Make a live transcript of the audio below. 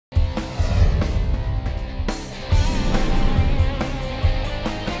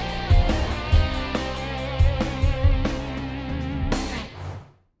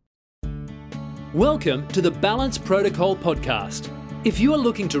Welcome to the Balance Protocol podcast. If you are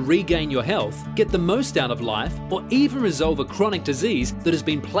looking to regain your health, get the most out of life, or even resolve a chronic disease that has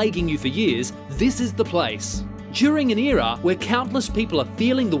been plaguing you for years, this is the place. During an era where countless people are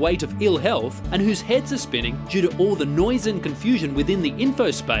feeling the weight of ill health and whose heads are spinning due to all the noise and confusion within the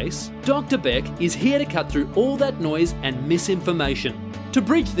info space, Dr. Beck is here to cut through all that noise and misinformation, to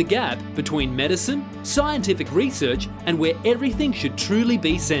bridge the gap between medicine, scientific research, and where everything should truly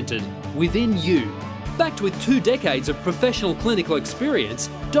be centered within you. Backed with 2 decades of professional clinical experience,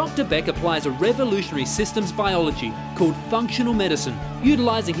 Dr. Beck applies a revolutionary systems biology called functional medicine,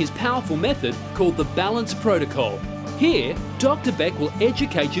 utilizing his powerful method called the Balance Protocol. Here, Dr. Beck will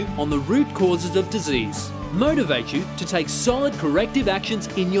educate you on the root causes of disease, motivate you to take solid corrective actions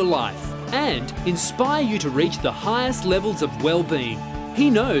in your life, and inspire you to reach the highest levels of well-being. He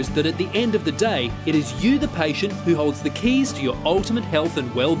knows that at the end of the day, it is you, the patient, who holds the keys to your ultimate health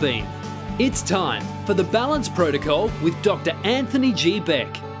and well-being. It's time for the Balance Protocol with Dr. Anthony G.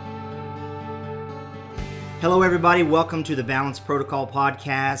 Beck. Hello, everybody. Welcome to the Balance Protocol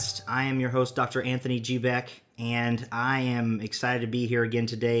podcast. I am your host, Dr. Anthony G. Beck, and I am excited to be here again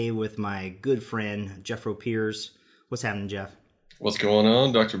today with my good friend, Jeffro Piers. What's happening, Jeff? What's going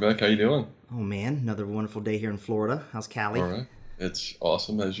on, Dr. Beck? How you doing? Oh, man. Another wonderful day here in Florida. How's Cali? All right. It's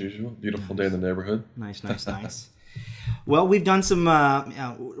awesome, as usual. Beautiful day in the neighborhood. Nice. Well, we've done some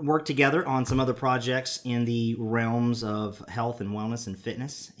work together on some other projects in the realms of health and wellness and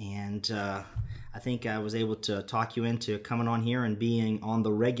fitness, and I think I was able to talk you into coming on here and being on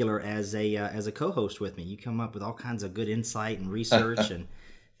the regular as a co-host with me. You come up with all kinds of good insight and research and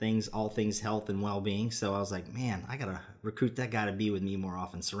all things health and well-being. So I was like, man, I gotta recruit that guy to be with me more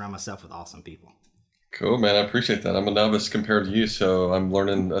often. Surround myself with awesome people. Cool, man. I appreciate that. I'm a novice compared to you, so I'm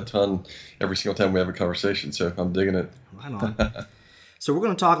learning a ton every single time we have a conversation. So I'm digging it. Right on. So we're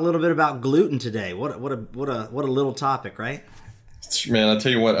going to talk a little bit about gluten today. What a little topic, right? Man, I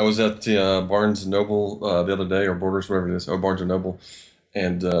tell you what. I was at the Barnes & Noble the other day, or Borders, whatever it is. Oh, Barnes & Noble,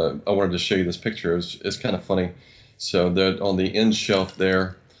 and I wanted to show you this picture. It's kind of funny. So on the end shelf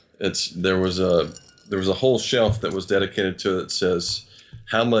there, there was a whole shelf that was dedicated to it that says,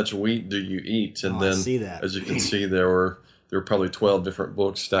 "How much wheat do you eat?" And then, I see that. As you can see, there were probably 12 different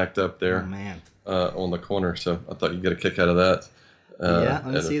books stacked up there. Oh, man. On the corner. So I thought you'd get a kick out of that. Yeah,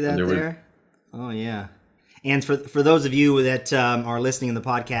 let me see that there. Oh, yeah. And for those of you that are listening in the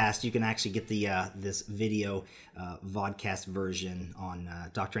podcast, you can actually get the this video vodcast version on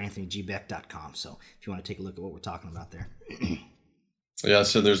dranthonygbeck.com. So if you want to take a look at what we're talking about there. Yeah,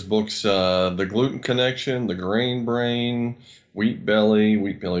 so there's books, The Gluten Connection, The Grain Brain, Wheat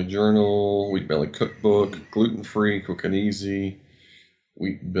Belly Journal, Wheat Belly Cookbook, Gluten Free, Cooking Easy,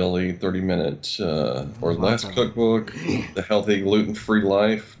 Wheat Belly 30-minute or less cookbook, The Healthy Gluten Free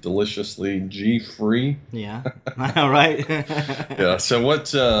Life, Deliciously G-Free. Yeah, I know, right? Yeah, so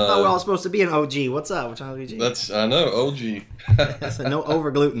what... we're all supposed to be an OG. What's up? We're trying to be OG. I know, OG. So no over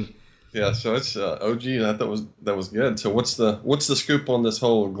gluten. Yeah, so it's OG. I thought that was good. So what's the scoop on this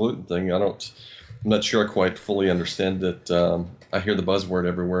whole gluten thing? I'm not sure I quite fully understand it. I hear the buzzword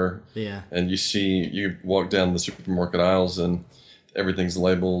everywhere. Yeah. And you walk down the supermarket aisles and everything's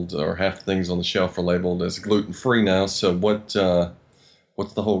labeled, or half the things on the shelf are labeled as gluten free now. So what's the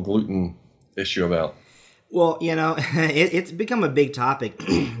whole gluten issue about? Well, it's become a big topic,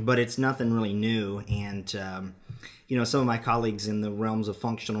 but it's nothing really new. And some of my colleagues in the realms of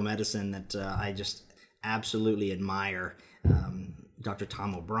functional medicine that I just absolutely admire, Dr.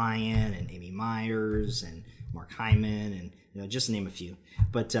 Tom O'Brien and Amy Myers and Mark Hyman, and just to name a few.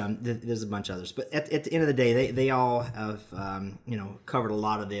 But there's a bunch of others. But at the end of the day, they all have covered a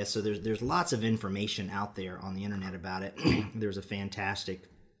lot of this. So there's lots of information out there on the internet about it. There's a fantastic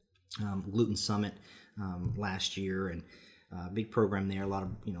gluten summit last year, and big program there. A lot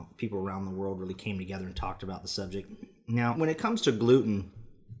of people around the world really came together and talked about the subject. Now, when it comes to gluten,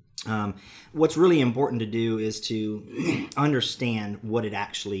 what's really important to do is to understand what it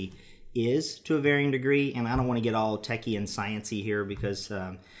actually is to a varying degree. And I don't want to get all techie and sciencey here because,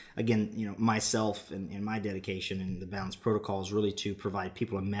 again, myself and my dedication in the Balance Protocol is really to provide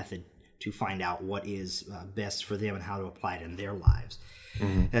people a method to find out what is best for them and how to apply it in their lives.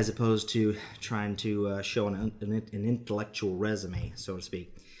 Mm-hmm. As opposed to trying to show an intellectual resume, so to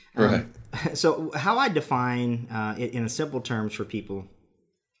speak. Right. So how I define it in simple terms for people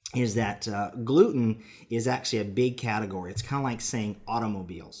is that gluten is actually a big category. It's kind of like saying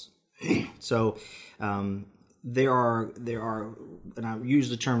automobiles. So there are, and I use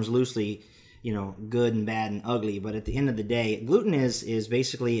the terms loosely, good and bad and ugly. But at the end of the day, gluten is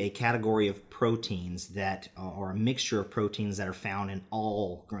basically a category of proteins that are a mixture of proteins that are found in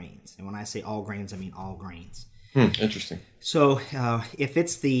all grains. And when I say all grains, I mean all grains. Interesting. So if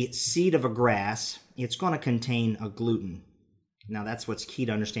it's the seed of a grass, it's going to contain a gluten. Now that's what's key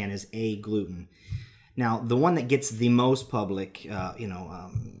to understand is a gluten. Now the one that gets the most public,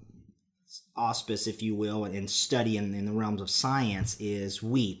 auspice, if you will, and study in the realms of science is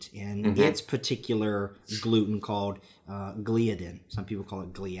wheat and its particular gluten called gliadin. Some people call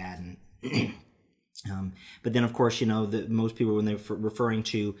it gliadin. But then, of course, most people, when they're referring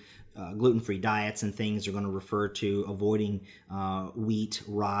to gluten-free diets and things, are going to refer to avoiding wheat,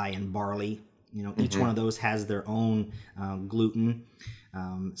 rye, and barley. Each one of those has their own gluten.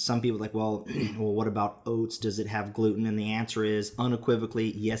 Some people are like, well, what about oats? Does it have gluten? And the answer is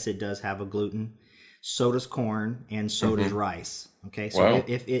unequivocally, yes, it does have a gluten. So does corn, and so does rice. Okay, so Wow.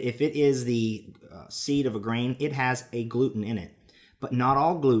 if it is the seed of a grain, it has a gluten in it. But not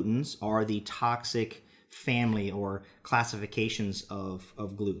all glutens are the toxic family or classifications of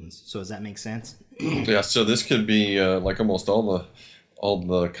glutens. So does that make sense? Yeah, so this could be like almost all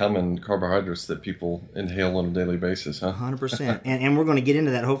the common carbohydrates that people inhale on a daily basis, huh? 100%. And we're going to get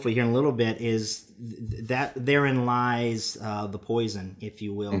into that hopefully here in a little bit, is that therein lies the poison, if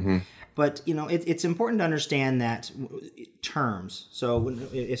you will. But, it's important to understand that terms. So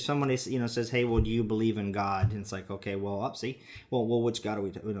if somebody, says, hey, well, do you believe in God? And it's like, okay, well, which God are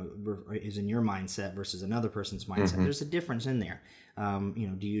we, is in your mindset versus another person's mindset? There's a difference in there.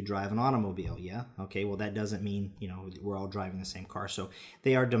 Do you drive an automobile? Yeah. Okay. Well, that doesn't mean, we're all driving the same car. So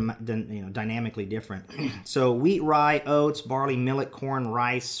they are, dynamically different. So wheat, rye, oats, barley, millet, corn,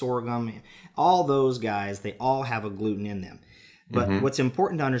 rice, sorghum, all those guys, they all have a gluten in them. But what's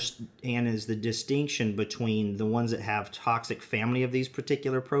important to understand is the distinction between the ones that have toxic family of these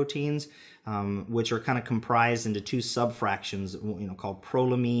particular proteins, which are kind of comprised into two subfractions, called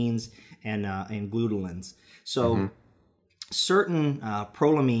prolamines and glutenins. So certain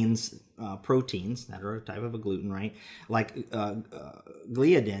prolamines, proteins that are a type of a gluten, right? Like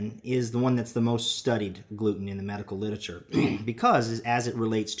gliadin is the one that's the most studied gluten in the medical literature because as it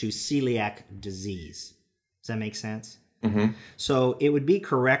relates to celiac disease. Does that make sense? So it would be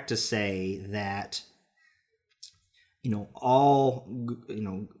correct to say that, all,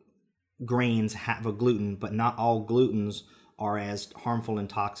 grains have a gluten, but not all glutens are as harmful and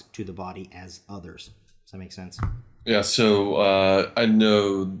toxic to the body as others. Does that make sense? Yeah, so I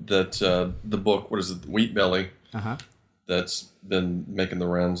know that the book, what is it, Wheat Belly, that's been making the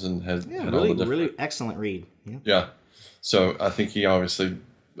rounds and had all the different... really excellent read. Yeah, so I think he obviously...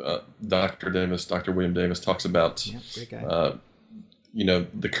 Dr. William Davis talks about, great guy.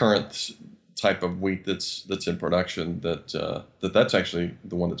 The current type of wheat that's in production, that's actually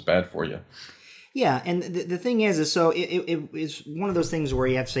the one that's bad for you. Yeah, and the thing is so it is one of those things where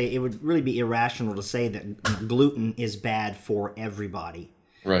you have to say it would really be irrational to say that gluten is bad for everybody.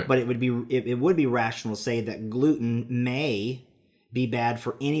 Right. But it would be rational to say that gluten may be bad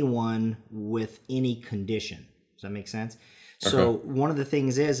for anyone with any condition. Does that make sense? So one of the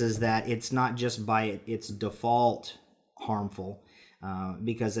things is that it's not just by its default harmful,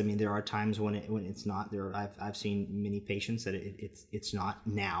 because there are times when it's not. I've seen many patients that it's not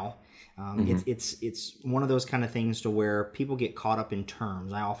now. It's one of those kind of things to where people get caught up in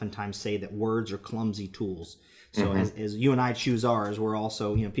terms. I oftentimes say that words are clumsy tools. So as you and I choose ours, we're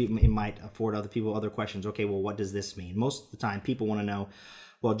also people, it might afford other people other questions. Okay, well, what does this mean? Most of the time, people want to know.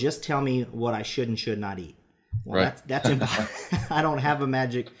 Well, just tell me what I should and should not eat. Well, right. that's I don't have a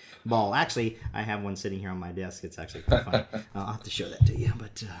magic ball. Actually, I have one sitting here on my desk. It's actually quite fun. I'll have to show that to you.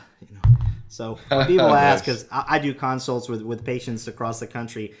 But so when people ask, because I do consults with patients across the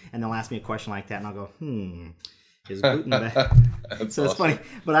country, and they'll ask me a question like that, and I'll go, is gluten bad? So it's funny,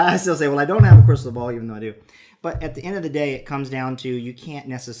 but I still say, well, I don't have a crystal ball, even though I do. But at the end of the day, it comes down to you can't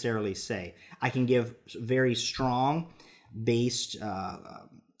necessarily say. I can give very strong based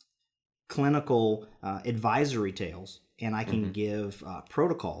clinical advisory tales, and I can give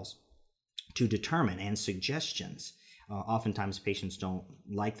protocols to determine and suggestions. Oftentimes patients don't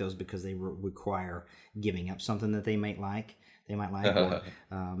like those because they require giving up something that they might like, or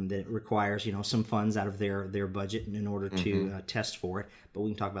that requires some funds out of their budget in order to test for it. But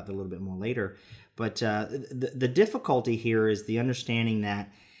we can talk about that a little bit more later. But the difficulty here is the understanding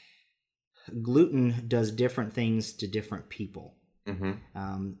that gluten does different things to different people.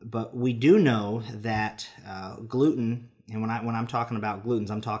 But we do know that gluten, and when I'm talking about glutens,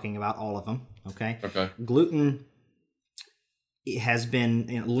 I'm talking about all of them. Okay. Gluten it has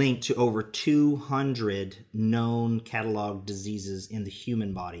been linked to over 200 known catalog diseases in the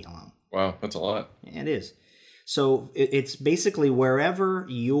human body alone. Wow, that's a lot. It is. So it's basically wherever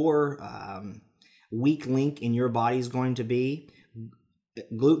your weak link in your body is going to be,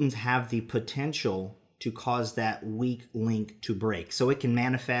 glutens have the potential to cause that weak link to break. So it can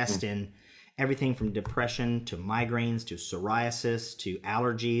manifest in everything from depression to migraines to psoriasis to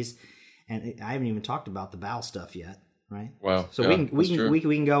allergies. And I haven't even talked about the bowel stuff yet, right? Wow. So yeah, we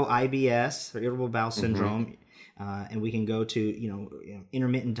can go IBS, or irritable bowel syndrome, and we can go to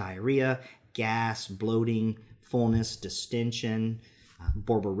intermittent diarrhea, gas, bloating, fullness, distension,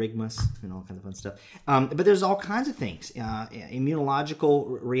 borborygmus, all kinds of fun stuff. But there's all kinds of things.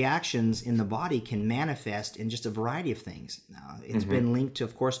 Immunological reactions in the body can manifest in just a variety of things. It's been linked,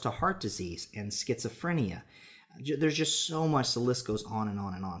 of course, to heart disease and schizophrenia. There's just so much. The list goes on and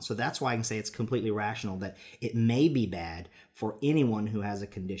on and on. So that's why I can say it's completely rational that it may be bad for anyone who has a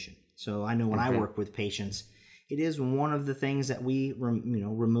condition. So I know when I work with patients, it is one of the things that we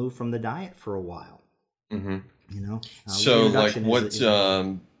remove from the diet for a while. So like what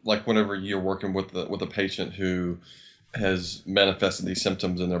like whenever you're working with a patient who has manifested these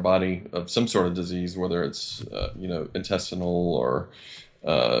symptoms in their body of some sort of disease, whether it's intestinal or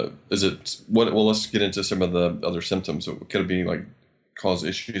is it what? Well, let's get into some of the other symptoms. So could it be like cause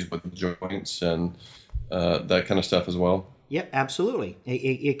issues with the joints and that kind of stuff as well? Yep, absolutely.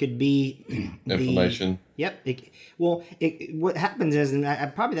 It could be Inflammation. What happens is, and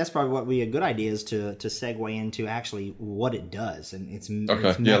that's probably what would be a good idea is to segue into actually what it does and its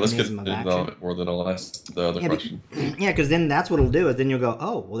mechanism let's get of into action. that, or then I'll ask the other question. Because then that's what it'll do. Is then you'll go,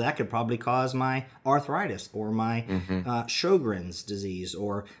 oh, well, that could probably cause my arthritis or my Sjogren's disease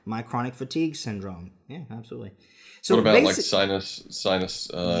or my chronic fatigue syndrome. Yeah, absolutely. So what about like sinus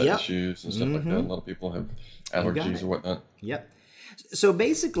issues and stuff like that? A lot of people have allergies or whatnot. Yep. So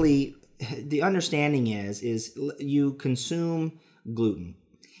basically, the understanding is you consume gluten,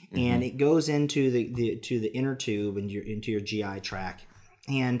 and it goes into the inner tube and into your GI tract.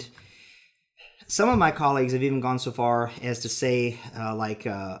 And some of my colleagues have even gone so far as to say,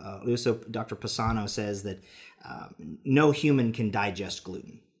 Dr. Pisano says that no human can digest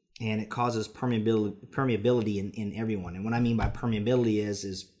gluten. And it causes permeability in everyone. And what I mean by permeability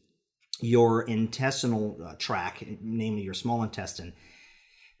is your intestinal tract, namely your small intestine,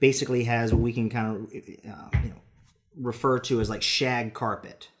 basically has what we can kind of refer to as like shag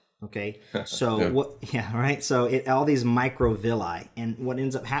carpet. Okay, so So all these microvilli, and what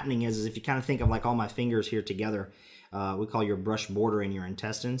ends up happening is if you kind of think of like all my fingers here together, we call your brush border in your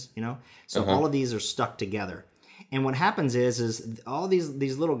intestines. So all of these are stuck together. And what happens is all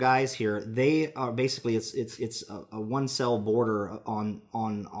these little guys here, they are basically it's a one cell border on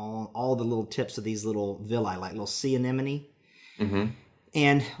all the little tips of these little villi, like little sea anemone.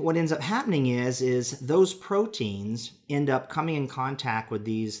 And what ends up happening is those proteins end up coming in contact with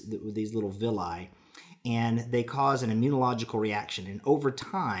these little villi, and they cause an immunological reaction. And over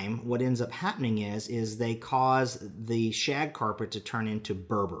time, what ends up happening is they cause the shag carpet to turn into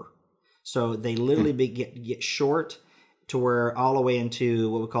Berber. So they literally get short to where all the way into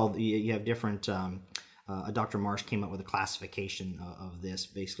what we call, you have different, Dr. Marsh came up with a classification of this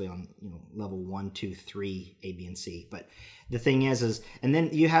basically on level 1, 2, 3, A, B, and C. But the thing is and then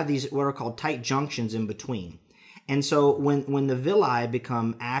you have these what are called tight junctions in between. And so when the villi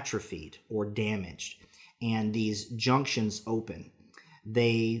become atrophied or damaged and these junctions open,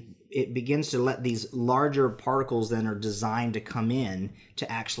 it begins to let these larger particles then are designed to come in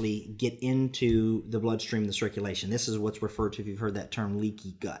to actually get into the bloodstream, the circulation. This is what's referred to, if you've heard that term,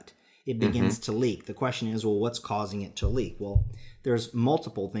 leaky gut. It begins to leak. The question is, well, what's causing it to leak? Well, there's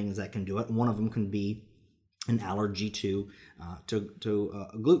multiple things that can do it. One of them can be an allergy to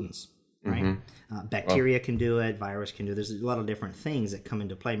glutens, right? Bacteria can do it. Virus can do it. There's a lot of different things that come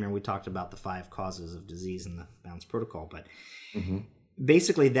into play. Remember, we talked about the 5 causes of disease in the Bounce Protocol, but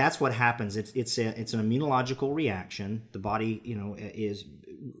basically, that's what happens. It's an immunological reaction. The body,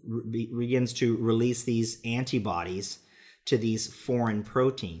 begins to release these antibodies to these foreign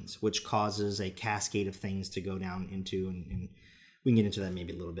proteins, which causes a cascade of things to go down into, and we can get into that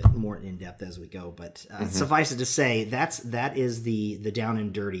maybe a little bit more in depth as we go. But suffice it to say, that is the down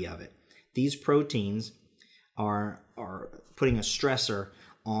and dirty of it. These proteins are putting a stressor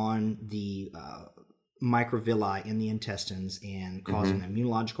on the microvilli in the intestines and causing an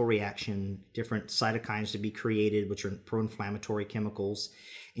immunological reaction, different cytokines to be created, which are pro-inflammatory chemicals,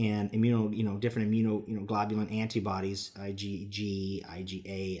 and different immunoglobulin antibodies, IgG,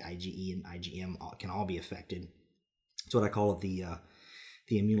 IgA, IgE, and IgM can all be affected. It's what I call the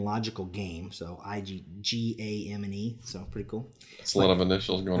the immunological game. So IgGAME. So pretty cool. It's a lot of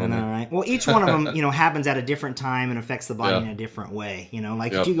initials going on All there. right. Well, each one of them, happens at a different time and affects the body in a different way.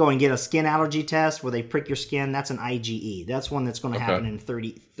 Like if you go and get a skin allergy test where they prick your skin, that's an IgE. That's one that's going to happen in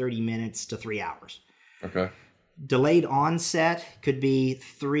 30 minutes to 3 hours. Okay. Delayed onset could be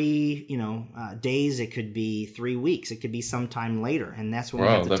 3, days. It could be 3 weeks. It could be sometime later, and that's when we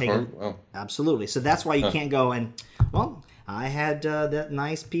have to take. Absolutely. So that's why you can't go and I had that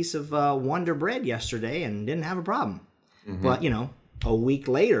nice piece of Wonder Bread yesterday and didn't have a problem. Mm-hmm. But a week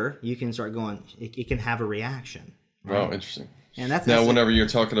later, you can start going. It can have a reaction. Right? Oh, interesting. And that's now. Whenever you're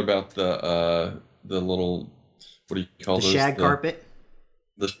talking about the little, what do you call the those? Shag carpet.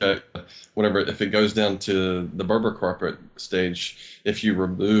 Whenever, if it goes down to the Berber carpet stage, if you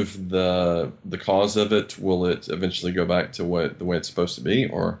remove the cause of it, will it eventually go back to the way it's supposed to be?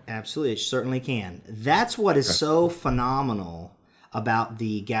 Or absolutely, it certainly can. That's what is so phenomenal about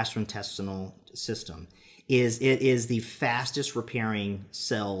the gastrointestinal system. It is the fastest repairing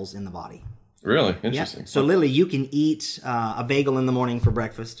cells in the body. Really interesting. Yeah. So literally, you can eat a bagel in the morning for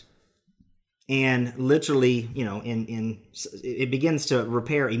breakfast. And literally, it begins to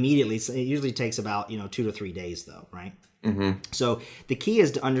repair immediately. So it usually takes about 2 to 3 days, though, right? Mm-hmm. So the key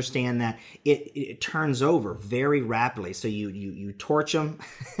is to understand that it turns over very rapidly. So you torch them,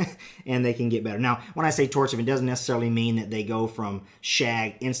 and they can get better. Now, when I say torch them, it doesn't necessarily mean that they go from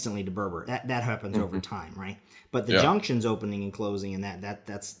shag instantly to Berber. That happens over time, right? But the junctions opening and closing, and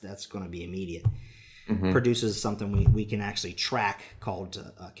that's going to be immediate. Mm-hmm. Produces something we can actually track called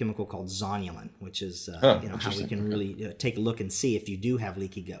a chemical called zonulin, which is how we can really take a look and see if you do have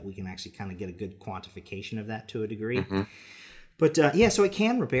leaky gut. We can actually kind of get a good quantification of that to a degree. Mm-hmm. But so it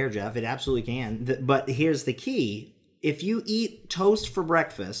can repair, Jeff. It absolutely can. But here's the key: if you eat toast for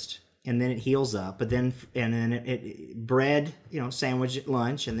breakfast and then it heals up, but then bread, sandwich at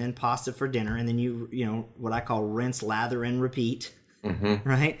lunch, and then pasta for dinner, and then you what I call rinse, lather, and repeat. Mm-hmm.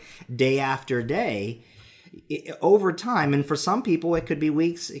 Right? Day after day, over time, and for some people it could be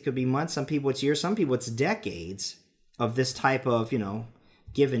weeks, it could be months, some people it's years, some people it's decades of this type of,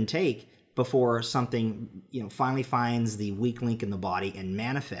 give and take before something, finally finds the weak link in the body and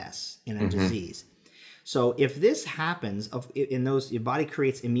manifests in a disease. So if this happens, your body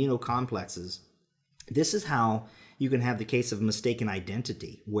creates immunocomplexes, this is how you can have the case of mistaken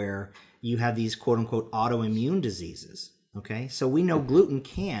identity, where you have these quote unquote autoimmune diseases. Okay, so we know gluten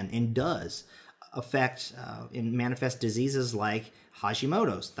can and does affect and manifest diseases like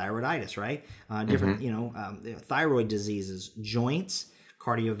Hashimoto's, thyroiditis, right? Different, thyroid diseases, joints,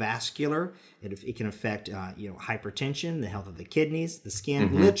 cardiovascular. It can affect, hypertension, the health of the kidneys, the skin.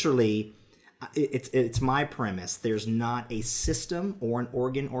 Mm-hmm. Literally, it's my premise. There's not a system or an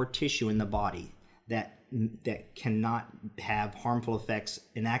organ or tissue in the body that cannot have harmful effects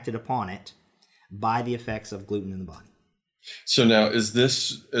enacted upon it by the effects of gluten in the body. So now, is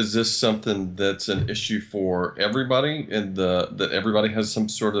this something that's an issue for everybody, and that everybody has some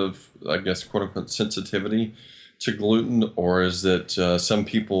sort of, I guess, quote unquote, sensitivity to gluten, or is it some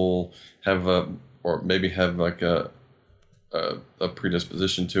people have or maybe have like a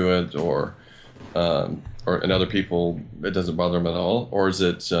predisposition to it, or in other people it doesn't bother them at all, or is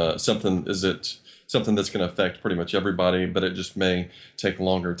it something? Is it something that's going to affect pretty much everybody, but it just may take a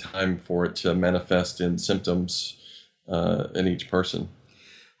longer time for it to manifest in symptoms in each person?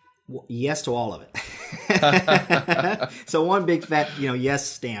 Well, yes to all of it. So one big fat, yes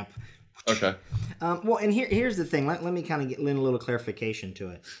stamp. Okay. Well, and here's the thing. Let me kind of get in a little clarification to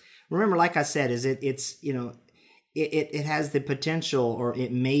it. Remember, like I said, it has the potential, or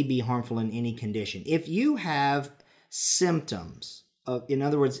it may be harmful in any condition. If you have symptoms, in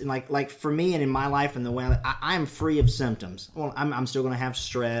other words, like for me and in my life and the way I'm free of symptoms. Well, I'm still going to have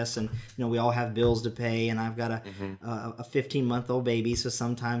stress, and we all have bills to pay, and I've got a 15-month-old baby, so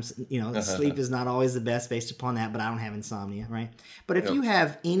sometimes sleep is not always the best based upon that. But I don't have insomnia, right? But if you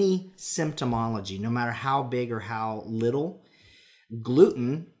have any symptomology, no matter how big or how little,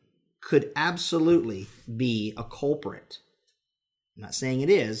 gluten could absolutely be a culprit. I'm not saying it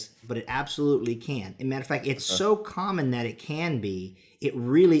is, but it absolutely can. As a matter of fact, it's so common that it can be. It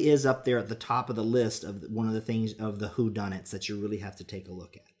really is up there at the top of the list of one of the things of the whodunits that you really have to take a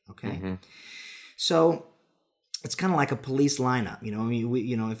look at. Okay, so it's kind of like a police lineup.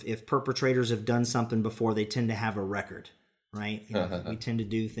 If perpetrators have done something before, they tend to have a record, right? We tend to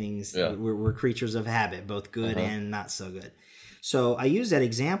do things. Yeah. We're creatures of habit, both good and not so good. So I use that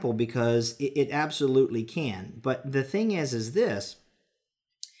example because it absolutely can. But the thing is this.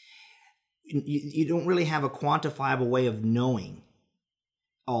 You don't really have a quantifiable way of knowing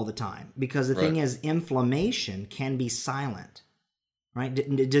all the time, because the thing is, inflammation can be silent. right?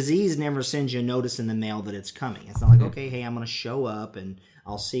 Disease never sends you a notice in the mail that it's coming. It's not like, okay, hey, I'm going to show up and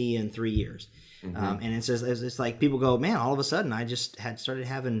I'll see you in 3 years. And it's like people go, man, all of a sudden I just had started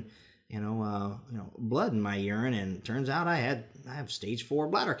having, blood in my urine, and it turns out I have stage 4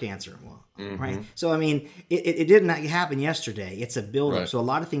 bladder cancer. Well, right. So, I mean, it didn't happen yesterday. It's a buildup. Right. So a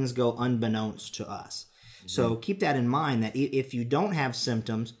lot of things go unbeknownst to us. So keep that in mind, that if you don't have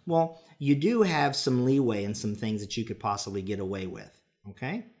symptoms, well, you do have some leeway in some things that you could possibly get away with.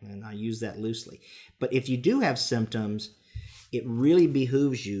 Okay. And I use that loosely. But if you do have symptoms, it really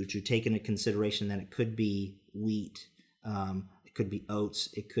behooves you to take into consideration that it could be wheat, it could be oats,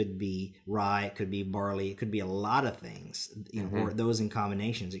 it could be rye, it could be barley, it could be a lot of things, or those in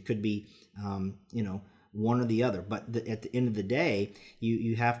combinations. It could be, one or the other. But at the end of the day,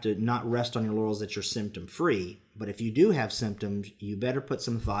 you have to not rest on your laurels that you're symptom free. But if you do have symptoms, you better put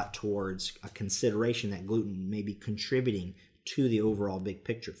some thought towards a consideration that gluten may be contributing to the overall big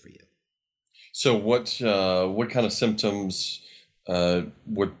picture for you. So what kind of symptoms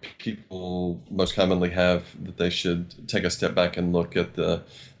would people most commonly have that they should take a step back and look at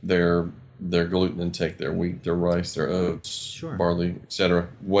their gluten intake, their wheat, their rice, their oats, barley, etc.?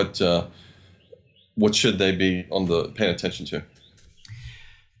 What should they be paying attention to?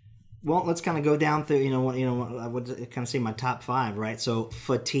 Well, let's kind of go down through, I would kind of say my top 5, right? So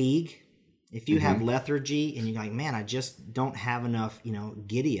fatigue. If you have lethargy and you're like, man, I just don't have enough,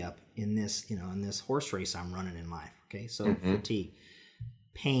 giddy up in this, in this horse race I'm running in life. Okay. So fatigue,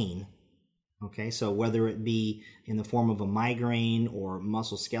 pain. Okay. So whether it be in the form of a migraine or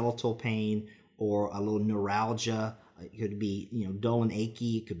musculoskeletal pain or a little neuralgia, it could be, dull and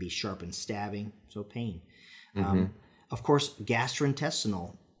achy. It could be sharp and stabbing. So pain. Of course,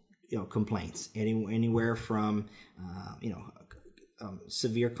 gastrointestinal, complaints, anywhere from,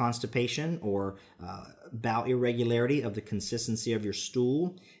 severe constipation or bowel irregularity of the consistency of your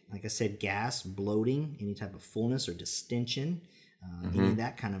stool. Like I said, gas, bloating, any type of fullness or distension, any of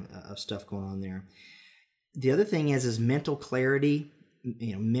that kind of stuff going on there. The other thing is mental clarity,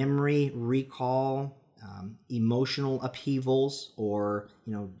 memory, recall, emotional upheavals, or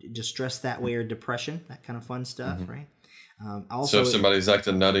distress that way, or depression, that kind of fun stuff, right? Also, so if somebody's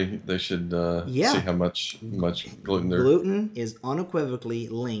acting nutty, they should see how much gluten they're... Gluten is unequivocally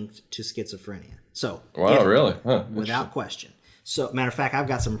linked to schizophrenia. So, wow, really? Huh, without question. So, matter of fact, I've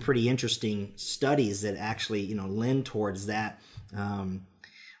got some pretty interesting studies that actually, lend towards that. Some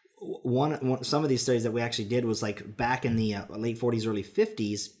of these studies that we actually did was like back in the late 40s, early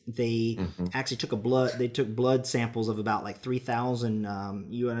 50s. They actually took blood samples of about like 3,000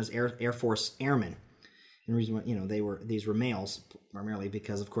 U.S. Air Force airmen. And the reason why, these were males primarily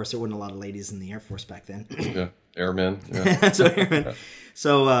because, of course, there weren't a lot of ladies in the Air Force back then. Yeah, airmen. Yeah. So airmen.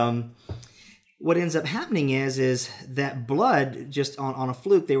 So what ends up happening is that blood, just on a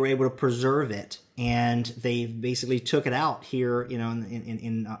fluke, they were able to preserve it, and they basically took it out here,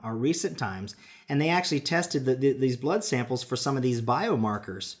 in our recent times, and they actually tested these blood samples for some of these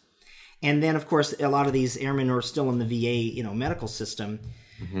biomarkers, and then, of course, a lot of these airmen are still in the VA, medical system.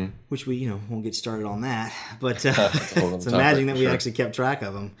 Which we, won't get started on that, but it's amazing that we actually kept track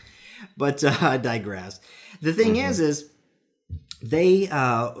of them. But I digress. The thing is they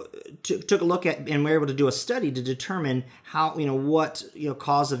took a look at and were able to do a study to determine how, what,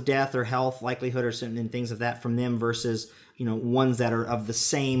 cause of death or health likelihood or certain things of that from them versus, ones that are of the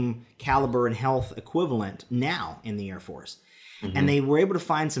same caliber and health equivalent now in the Air Force. And they were able to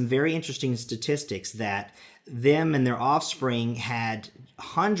find some very interesting statistics that them and their offspring had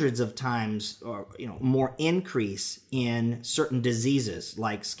hundreds of times or more increase in certain diseases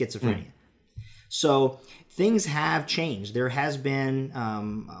like schizophrenia. So things have changed. There has been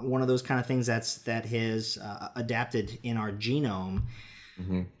one of those kind of things that has adapted in our genome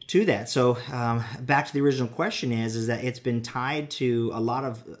to that. So back to the original question is that it's been tied to a lot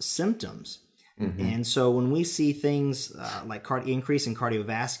of symptoms. And so when we see things like increase in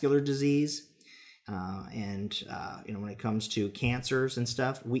cardiovascular disease, and when it comes to cancers and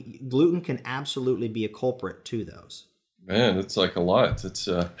stuff, gluten can absolutely be a culprit to those. Man, it's like a lot. It's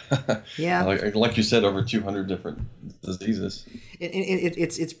like you said, over 200 different diseases.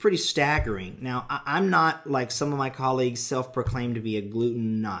 It's pretty staggering. Now, I'm not like some of my colleagues self-proclaim to be a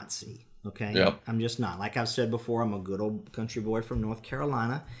gluten Nazi. Okay, I'm just not. Like I've said before, I'm a good old country boy from North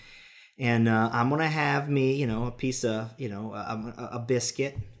Carolina. And I'm going to have me, a piece of, a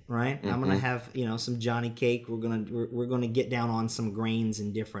biscuit, right? I'm going to have, some Johnny cake. We're going to get down on some grains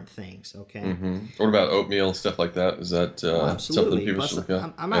and different things, okay? What about oatmeal, stuff like that? Is that something people should look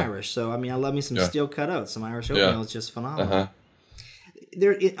at? I'm Irish, so, I love me some steel cut oats. Some Irish oatmeal is just phenomenal.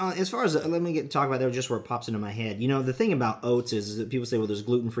 as far as let me talk about that just where it pops into my head. The thing about oats is that people say, well, there's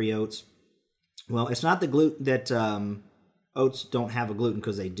gluten-free oats. Well, it's not the gluten that oats don't have a gluten,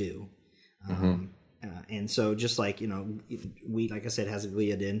 because they do. And so just like wheat, like I said, has a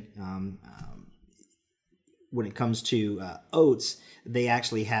gliadin. When it comes to oats, they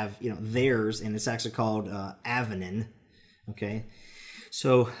actually have theirs, and it's actually called avenin. Okay.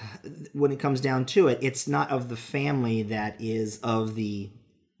 So when it comes down to it, it's not of the family that is of the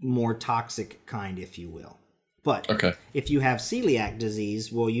more toxic kind, if you will. But if you have celiac disease,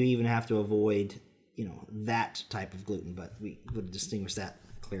 well, you even have to avoid, that type of gluten. But we would distinguish that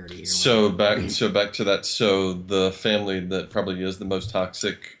clarity here. So back to that. So the family that probably is the most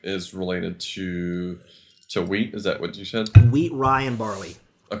toxic is related to wheat. Is that what you said? Wheat, rye, and barley.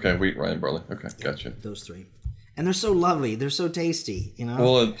 Okay, wheat, rye, and barley. Okay, gotcha. Those three. And they're so lovely. They're so tasty,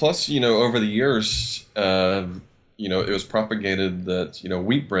 Well, plus, over the years, it was propagated that,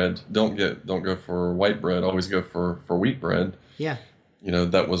 wheat bread, don't go for white bread, always go for wheat bread. Yeah.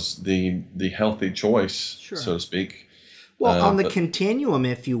 That was the healthy choice, so to speak. Well, on the continuum,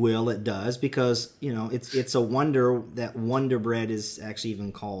 if you will, it does, because, it's a wonder that Wonder Bread is actually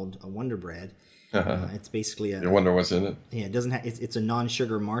even called a Wonder Bread. It's basically you wonder what's in it. Yeah, it doesn't have. It's a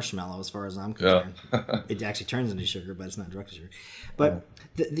non-sugar marshmallow, as far as I'm concerned. Yeah. It actually turns into sugar, but it's not direct sugar. But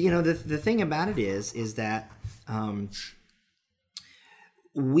the thing about it is that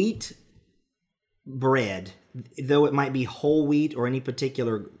wheat bread, though it might be whole wheat or any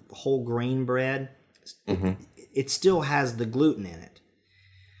particular whole grain bread, it still has the gluten in it.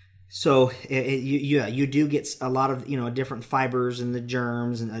 So you do get a lot of different fibers and the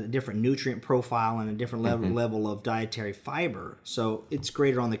germs and a different nutrient profile and a different level of dietary fiber. So it's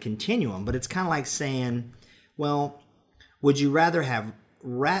greater on the continuum. But it's kind of like saying, well, would you rather have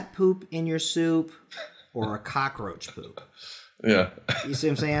rat poop in your soup or a cockroach poop? Yeah. You see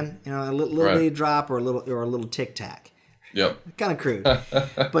what I'm saying? A little bitty drop or a little Tic Tac. Yep. Kind of crude.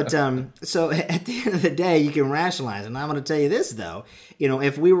 But so at the end of the day, you can rationalize. And I'm going to tell you this, though.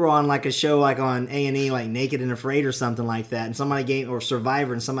 If we were on like a show like on A&E, like Naked and Afraid or something like that, and or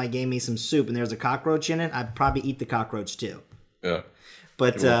Survivor, and somebody gave me some soup and there's a cockroach in it, I'd probably eat the cockroach too. Yeah.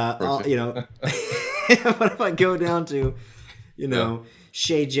 But, but if I go down to,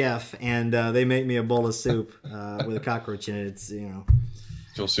 Shea Jeff and they make me a bowl of soup with a cockroach in it, it's,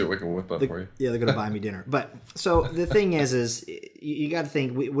 You'll see what we can whip up for you. Yeah, they're going to buy me dinner. But so the thing is you got to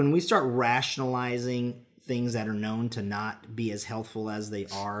think, when we start rationalizing things that are known to not be as healthful as they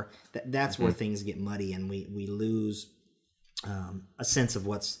are, that's where things get muddy, and we lose a sense of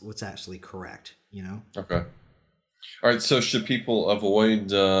what's actually correct. Okay. All right. So should people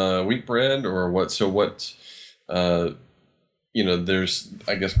avoid wheat bread, or what? So what? There's,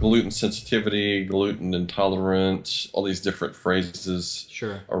 I guess, gluten sensitivity, gluten intolerance, all these different phrases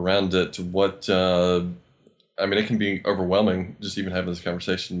around it. What, it can be overwhelming just even having this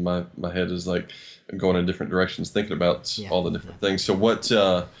conversation. My head is like going in different directions, thinking about all the different things. So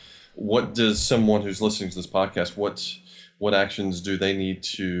what does someone who's listening to this podcast, what actions do they need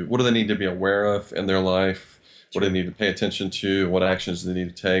to be aware of in their life? What do they need to pay attention to? What actions do they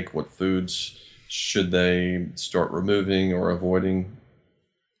need to take? What foods should they start removing or avoiding?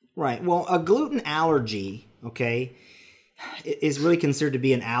 Right. Well, a gluten allergy, is really considered to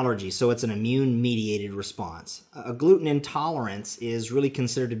be an allergy. So it's an immune-mediated response. A gluten intolerance is really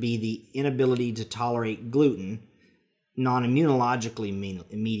considered to be the inability to tolerate gluten, non-immunologically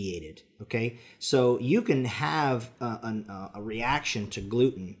mediated. So you can have a reaction to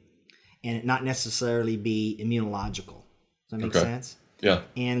gluten and it not necessarily be immunological. Does that make sense? Yeah.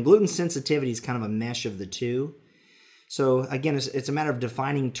 And gluten sensitivity is kind of a mesh of the two. So again, it's a matter of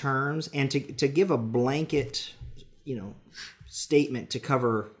defining terms, and to give a blanket, statement to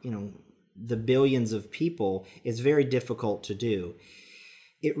cover, the billions of people is very difficult to do.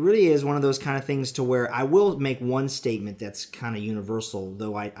 It really is one of those kind of things to where I will make one statement that's kind of universal,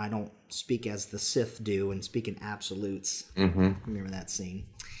 though I don't speak as the Sith do and speak in absolutes. Remember that scene?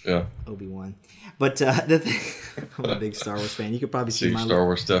 Yeah. Obi-Wan. But the thing, I'm a big Star Wars fan. You could probably see my Star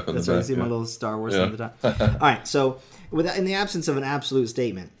Wars stuff in the back. That's right. See my little Star Wars in the top. All right. So in the absence of an absolute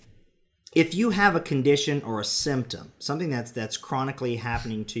statement, if you have a condition or a symptom, something that's chronically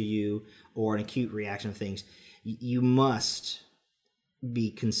happening to you, or an acute reaction of things, you must be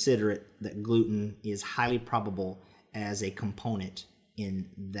considerate that gluten is highly probable as a component in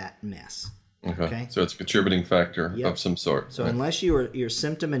that mess. Okay. So it's a contributing factor of some sort. So unless you're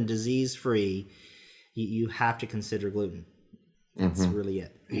symptom and disease free, you have to consider gluten. That's really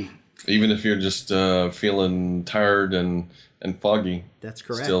it. Even if you're just feeling tired and foggy. That's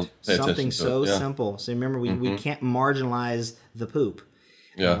correct. Still pay Something attention to so it. Yeah. simple. So remember, we can't marginalize the poop.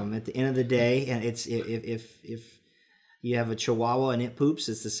 Yeah. At the end of the day, and it's if you have a Chihuahua and it poops,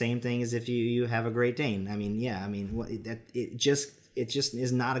 it's the same thing as if you have a Great Dane. I mean, yeah, I mean, it just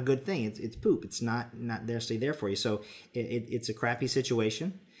is not a good thing. It's poop. It's not necessarily there for you. So it's a crappy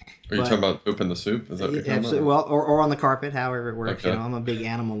situation. Are you talking about poop in the soup? Is that what you're talking Absolutely. about? Well, or on the carpet, however it works. Okay. I'm a big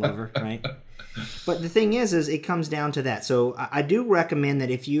animal lover, right? But the thing is it comes down to that. So I do recommend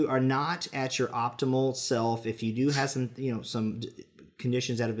that if you are not at your optimal self, if you do have some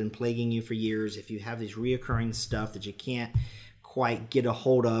conditions that have been plaguing you for years, if you have these reoccurring stuff that you can't quite get a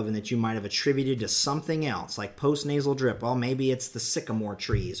hold of and that you might have attributed to something else, like postnasal drip, well, maybe it's the sycamore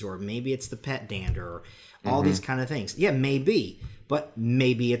trees, or maybe it's the pet dander, or all these kind of things. Yeah, maybe, but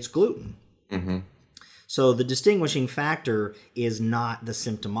maybe it's gluten. Mm-hmm. So the distinguishing factor is not the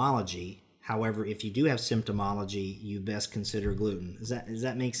symptomology. However, if you do have symptomology, you best consider gluten. Does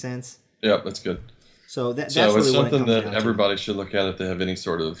that make sense? Yeah, that's good. So that's So really it's what it something comes that down to. everybody should look at if they have any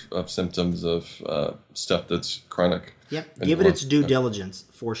sort of symptoms of stuff that's chronic. Yep. Give it its due diligence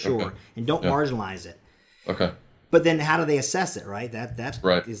for sure, Okay. and don't marginalize it. Okay. But then, how do they assess it? Right. That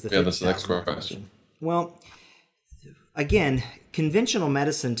Right. is the That's the next $50,000 question. Well, again, conventional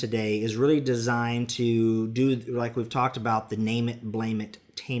medicine today is really designed to do, like we've talked about, the name it, blame it,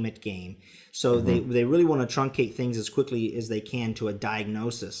 tame it game. So they really want to truncate things as quickly as they can to a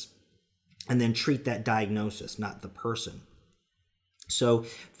diagnosis, and then treat that diagnosis, not the person. So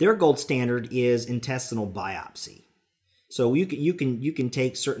their gold standard is intestinal biopsy. So you can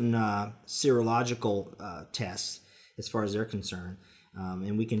take certain serological tests as far as they're concerned,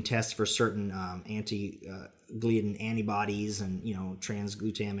 and we can test for certain anti-gliadin antibodies and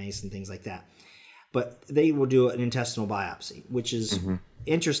transglutaminase and things like that. But they will do an intestinal biopsy, which is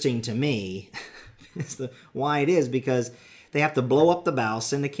interesting to me. Why it is because they have to blow up the bowel,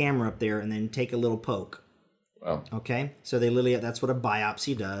 send a camera up there, and then take a little poke. Wow. Okay, so they literally, that's what a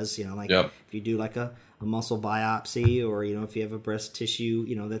biopsy does. If you do like a muscle biopsy, or if you have a breast tissue,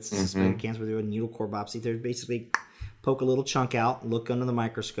 that's suspected cancer, with a needle core biopsy, they're basically poke a little chunk out, look under the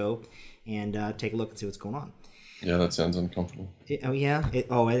microscope, and take a look and see what's going on. Yeah, that sounds uncomfortable.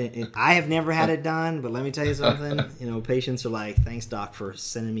 I have never had it done, but let me tell you something. Patients are like, "Thanks, doc, for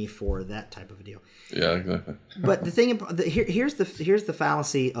sending me for that type of a deal." Yeah, exactly. But the thing, here's the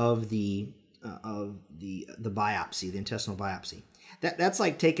fallacy of the biopsy, the intestinal biopsy. That's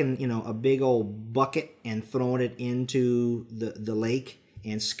like taking a big old bucket and throwing it into the lake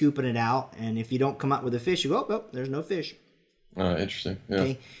and scooping it out, and if you don't come out with a fish, you go, oh, there's no fish. Interesting. Yeah.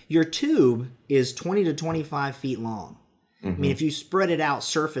 Okay, your tube is 20 to 25 feet long. I mean, if you spread it out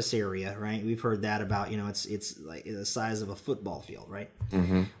surface area, right? We've heard that about, it's like the size of a football field, right?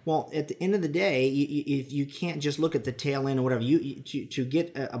 Mm-hmm. Well, at the end of the day, you can't just look at the tail end or whatever. To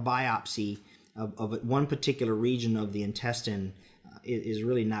get a biopsy of one particular region of the intestine is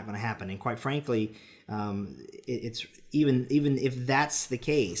really not going to happen. And quite frankly, it's even if that's the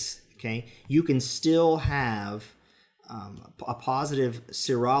case, okay, you can still have a positive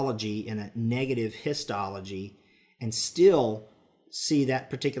serology and a negative histology, and still see that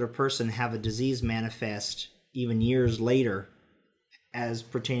particular person have a disease manifest even years later as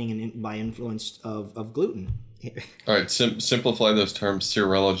pertaining by influence of gluten. All right, simplify those terms: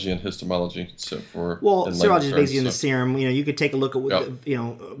 serology and histology. Serology is basically in the serum. You could take a look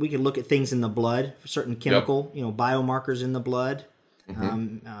at we could look at things in the blood, certain chemical, biomarkers in the blood.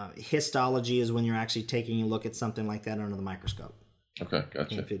 Histology is when you're actually taking a look at something like that under the microscope. Okay,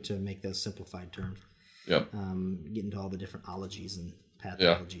 gotcha. To make those simplified terms. Yep. Get into all the different ologies and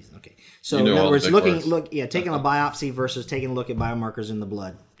pathologies. Yeah. Okay. So in other words, taking a biopsy versus taking a look at biomarkers in the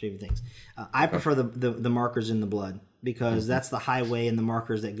blood, two things. I prefer the markers in the blood because that's the highway and the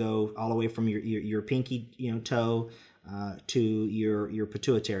markers that go all the way from your pinky toe to your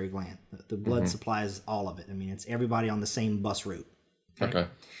pituitary gland. The blood supplies all of it. I mean, it's everybody on the same bus route. Okay.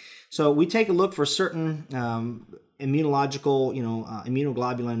 So we take a look for certain immunological,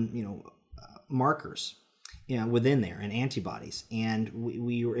 immunoglobulin, markers, within there, and antibodies. And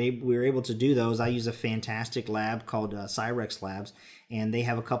we were able to do those. I use a fantastic lab called Cyrex Labs, and they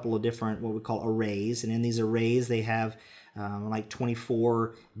have a couple of different what we call arrays. And in these arrays, they have like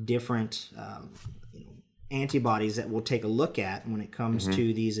 24 different antibodies that we'll take a look at when it comes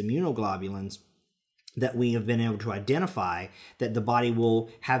to these immunoglobulins, that we have been able to identify that the body will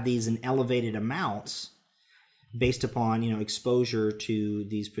have these in elevated amounts based upon exposure to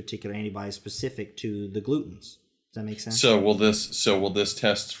these particular antibodies specific to the glutens. Does that make sense? So will this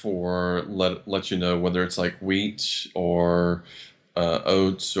test for let you know whether it's like wheat or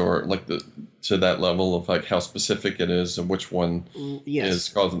oats, or like to that level of like how specific it is and which one is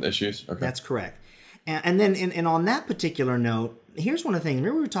causing issues? Okay. That's correct. And then and on that particular note, here's one of the things.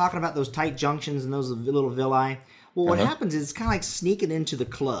 Remember we were talking about those tight junctions and those little villi? Well, what happens is it's kind of like sneaking into the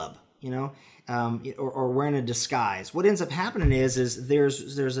club, or wearing a disguise. What ends up happening is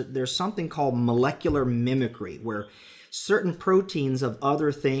there's something called molecular mimicry, where certain proteins of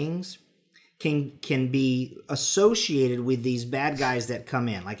other things can be associated with these bad guys that come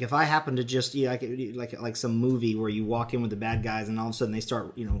in. Like if I happen to just like some movie where you walk in with the bad guys and all of a sudden they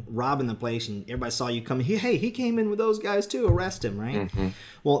start robbing the place and everybody saw you coming. Hey, he came in with those guys too. Arrest him, right? Mm-hmm.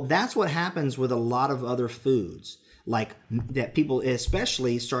 Well, that's what happens with a lot of other foods, like that people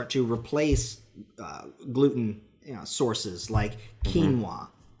especially start to replace gluten sources like quinoa,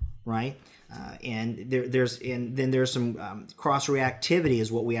 right? And there's some cross reactivity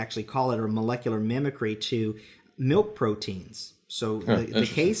is what we actually call it, or molecular mimicry to milk proteins. So the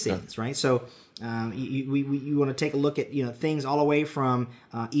caseins, right? So you want to take a look at things all the way from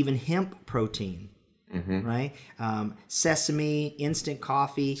even hemp protein, right? Sesame, instant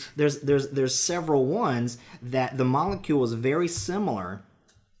coffee. There's several ones that the molecule is very similar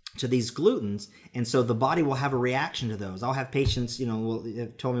to these glutens, and so the body will have a reaction to those. I'll have patients,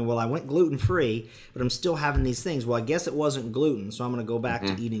 told me, well, I went gluten-free, but I'm still having these things. Well, I guess it wasn't gluten, so I'm going to go back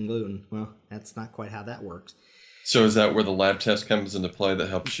to eating gluten. Well, that's not quite how that works. So is that where the lab test comes into play that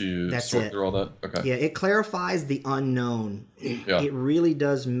helps you sort through all that? Okay. Yeah, it clarifies the unknown. It really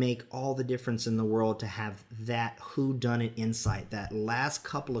does make all the difference in the world to have that whodunit insight, that last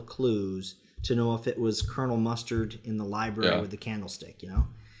couple of clues to know if it was Colonel Mustard in the library with the candlestick,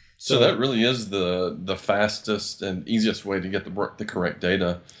 So that really is the fastest and easiest way to get the correct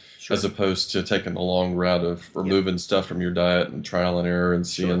data, as opposed to taking the long route of removing stuff from your diet and trial and error and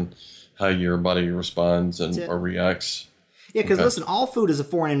seeing how your body responds or reacts. Yeah, because listen, all food is a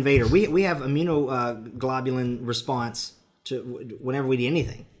foreign invader. We have immunoglobulin response to whenever we eat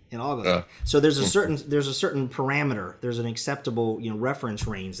anything. It all goes. So there's a certain parameter. There's an acceptable reference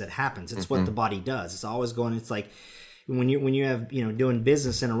range that happens. It's what the body does. It's always going. It's like when you have doing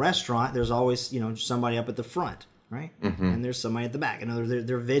business in a restaurant, there's always somebody up at the front, right? And there's somebody at the back.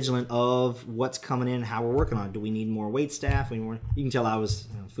 They're vigilant of what's coming in, how we're working on it. Do we need more wait staff? You can tell I was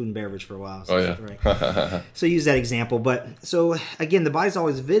food and beverage for a while. So, right? So use that example. But so again, the body's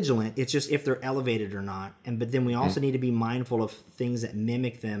always vigilant. It's just if they're elevated or not. But then we also need to be mindful of things that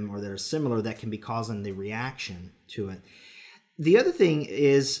mimic them or that are similar that can be causing the reaction to it. The other thing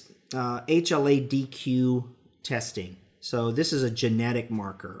is HLA-DQ testing. So this is a genetic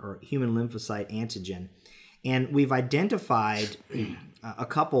marker or human lymphocyte antigen. And we've identified a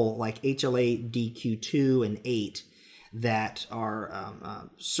couple like HLA-DQ2 and 8 that are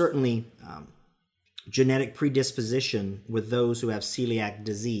certainly genetic predisposition with those who have celiac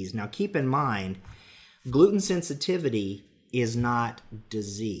disease. Now keep in mind, gluten sensitivity is not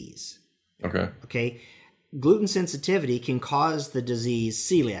disease. Okay? Gluten sensitivity can cause the disease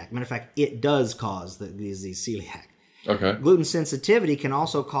celiac. Matter of fact, it does cause the disease celiac. Gluten sensitivity can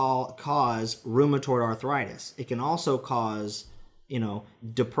also cause rheumatoid arthritis. It can also cause,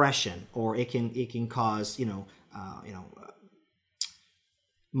 depression, or it can cause,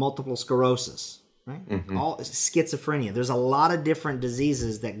 multiple sclerosis, right? All schizophrenia. There's a lot of different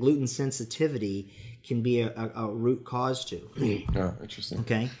diseases that gluten sensitivity can be a root cause to. Oh, interesting.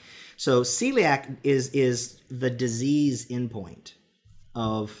 Okay, so celiac is the disease endpoint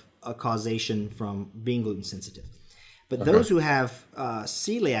of a causation from being gluten sensitive. But those who have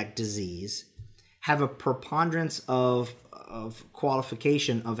celiac disease have a preponderance of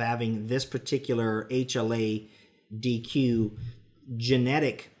qualification of having this particular HLA-DQ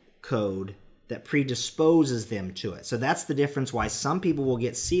genetic code that predisposes them to it. So that's the difference why some people will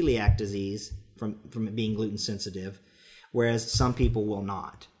get celiac disease from it being gluten sensitive, whereas some people will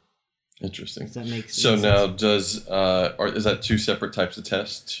not. Interesting. Does that make sense? So now is that two separate types of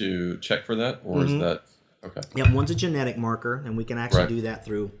tests to check for that, or is that... Okay. Yeah, one's a genetic marker, and we can actually do that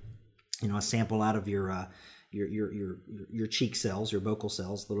through, a sample out of your cheek cells, your vocal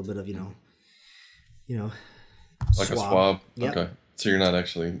cells, a little bit of like swab. a swab. Yep. Okay. So you're not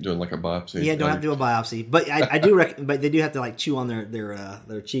actually doing like a biopsy. Yeah, don't have to do a biopsy, but I do but they do have to chew on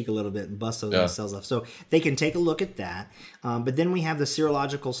their cheek a little bit and bust those cells off. So they can take a look at that. But then we have the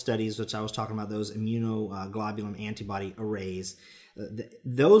serological studies, which I was talking about, those immunoglobulin antibody arrays.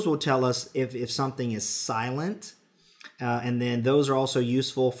 Those will tell us if something is silent, and then those are also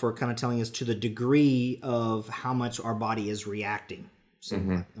useful for kind of telling us to the degree of how much our body is reacting.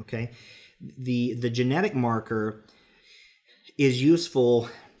 Okay, the genetic marker is useful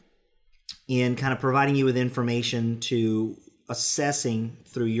in kind of providing you with information to assessing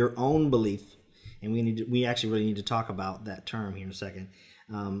through your own belief, and we actually really need to talk about that term here in a second.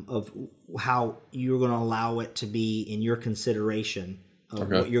 of how you're going to allow it to be in your consideration of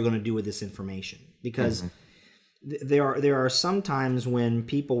what you're going to do with this information. Because there are some times when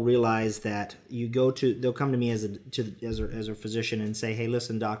people realize that they'll come to me as a physician and say, hey,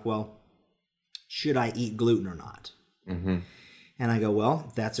 listen, doc, well, should I eat gluten or not? Mm-hmm. And I go,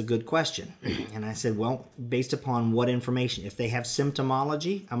 well, that's a good question. And I said, well, based upon what information? If they have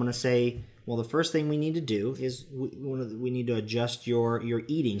symptomology, I'm going to say, well, the first thing we need to do is we need to adjust your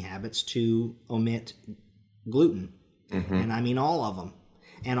eating habits to omit gluten. Mm-hmm. And I mean all of them.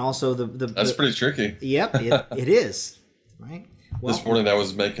 And also that's pretty tricky. Yep, it is. Right. Well, this morning I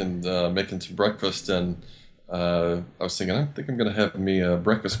was making some breakfast, and I was thinking, I think I'm going to have me a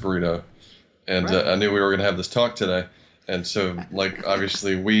breakfast burrito. And I knew we were going to have this talk today. And so, like,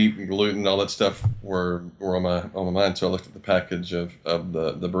 obviously, wheat and gluten, all that stuff were on my mind. So I looked at the package of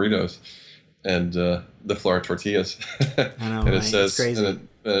the burritos and the flour tortillas. I know, and right? it says, it's crazy. and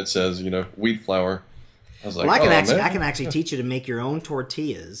it says, wheat flour. I was like, well, I can actually teach you to make your own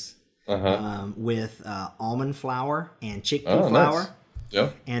tortillas with almond flour and chickpea flour. Nice.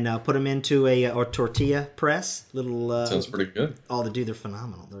 Yep. And put them into a tortilla press. Sounds pretty good. Oh, they're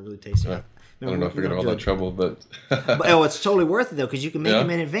phenomenal. They're really tasty. Yeah. I don't know if I got all that trouble, but it's totally worth it though, because you can make them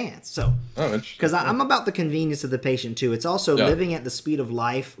in advance. So, interesting. Because I'm about the convenience of the patient too. It's also living at the speed of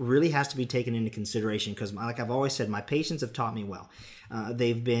life really has to be taken into consideration. Because, like I've always said, my patients have taught me well.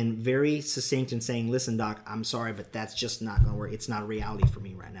 They've been very succinct in saying, "Listen, doc, I'm sorry, but that's just not going to work. It's not a reality for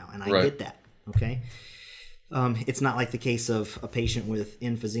me right now," and I get that. Okay. It's not like the case of a patient with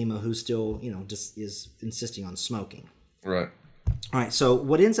emphysema who still, just is insisting on smoking. Right. All right. So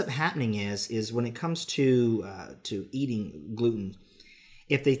what ends up happening is when it comes to eating gluten,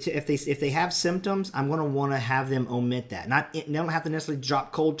 if they have symptoms, I'm going to want to have them omit that. They don't have to necessarily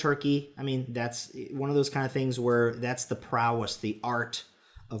drop cold turkey. I mean, that's one of those kind of things where that's the prowess, the art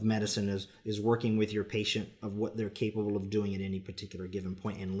of medicine is working with your patient of what they're capable of doing at any particular given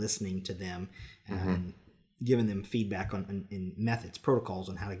point and listening to them and giving them feedback on methods, protocols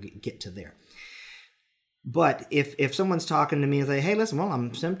on how to get to there. But if someone's talking to me and say, hey, listen, well,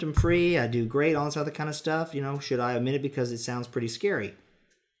 I'm symptom free, I do great, all this other kind of stuff, should I omit it because it sounds pretty scary?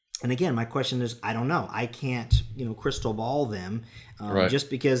 And again, my question is, I don't know. I can't, crystal ball them.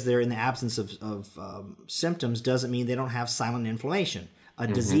 Just because they're in the absence of symptoms doesn't mean they don't have silent inflammation, a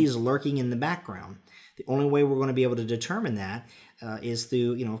disease lurking in the background. The only way we're going to be able to determine that is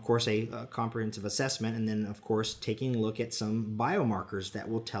through, of course, a comprehensive assessment, and then, of course, taking a look at some biomarkers that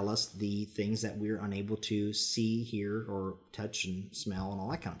will tell us the things that we're unable to see, hear, or touch and smell and all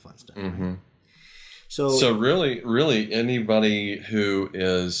that kind of fun stuff. Right? So really, anybody who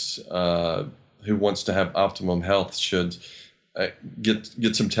is who wants to have optimum health should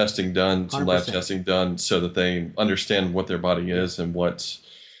get some testing done, some 100%. Lab testing done, so that they understand what their body is and what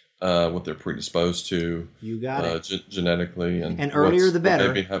they're predisposed to. You got it. Genetically, and earlier the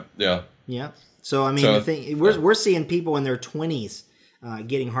better. Yeah. So I mean, the thing we're seeing people in their 20s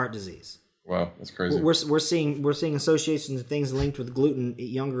getting heart disease. Wow, that's crazy. We're seeing associations of things linked with gluten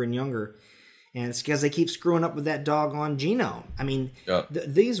younger and younger. And it's because they keep screwing up with that doggone genome. I mean,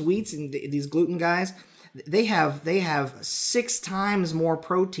 these wheats and these gluten guys, they have 6 times more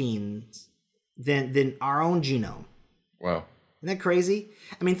proteins than our own genome. Wow. Isn't that crazy?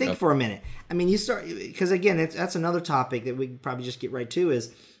 I mean, think for a minute. I mean, you start, because again, that's another topic that we can probably just get right to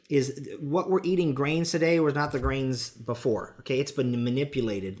is what we're eating grains today was not the grains before. Okay, it's been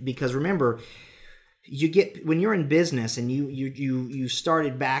manipulated because remember, you get when you're in business and you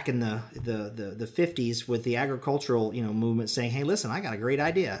started back in the 50s with the agricultural movement saying, hey, listen, I got a great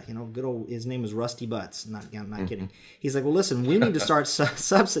idea. Good old, his name was Rusty Butts. I'm not kidding. He's like, well, listen, we need to start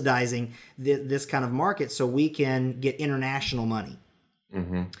subsidizing this kind of market so we can get international money.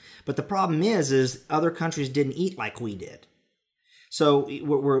 But the problem is other countries didn't eat like we did. So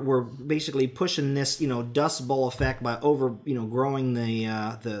we're basically pushing this dust bowl effect by over growing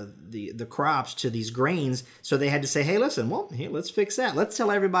the crops to these grains. So they had to say, hey, listen, let's fix that. Let's tell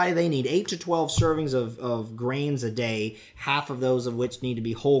everybody they need 8 to 12 servings of grains a day, half of those of which need to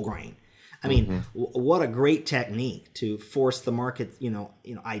be whole grain. I mean, what a great technique to force the market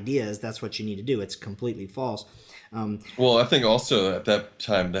ideas. That's what you need to do. It's completely false. Well, I think also at that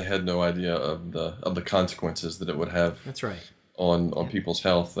time they had no idea of the consequences that it would have. That's right. On people's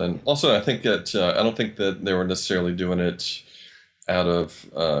health. And also I think that I don't think that they were necessarily doing it out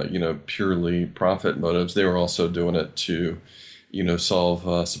of purely profit motives. They were also doing it to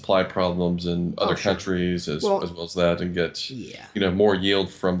solve supply problems in other countries as well as that, and get more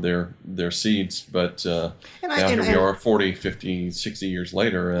yield from their seeds. But here we are 40, 50, 60 years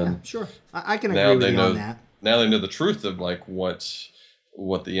later, and I can agree with you on that. Now they know the truth of like what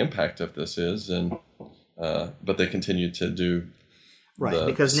what the impact of this is, and but they continue to do Right, the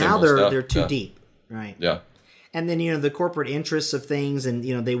because same now old stuff. they're too Yeah. deep, right? Yeah. And then the corporate interests of things, and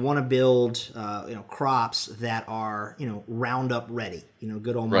they want to build crops that are Roundup ready,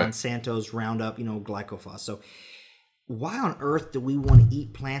 good old Right. Monsanto's Roundup, glyphosate. So why on earth do we want to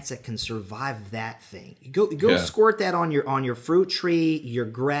eat plants that can survive that thing? Go Yeah. squirt that on your fruit tree, your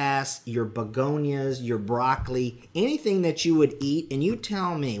grass, your begonias, your broccoli, anything that you would eat, and you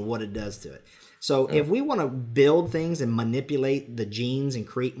tell me what it does to it. So if we want to build things and manipulate the genes and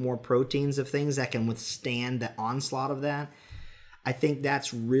create more proteins of things that can withstand the onslaught of that, I think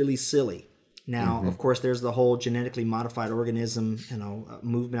that's really silly. Now, of course, there's the whole genetically modified organism,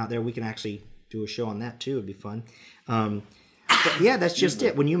 movement out there. We can actually do a show on that too. It'd be fun. But yeah, that's just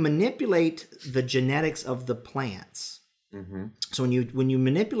it. When you manipulate the genetics of the plants, so when you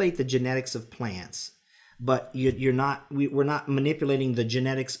manipulate the genetics of plants, but we're not manipulating the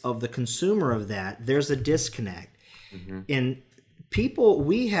genetics of the consumer of that, there's a disconnect. And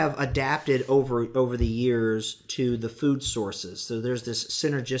we have adapted over the years to the food sources. So there's this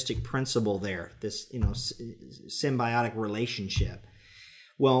synergistic principle there, this symbiotic relationship.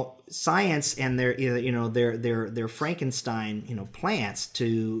 Well, science and their Frankenstein plants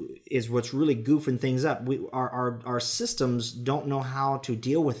is what's really goofing things up. Our systems don't know how to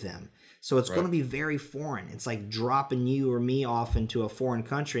deal with them, so it's going to be very foreign. It's like dropping you or me off into a foreign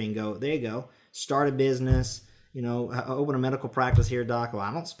country and go, there you go, start a business, open a medical practice here, doc. Well,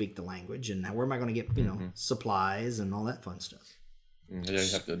 I don't speak the language, and where am I going to get supplies and all that fun stuff? Yeah,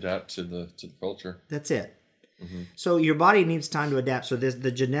 you have to adapt to the culture. That's it. So your body needs time to adapt. So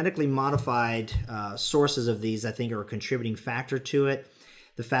the genetically modified sources of these, I think, are a contributing factor to it.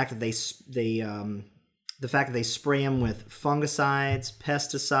 The fact that they spray them with fungicides,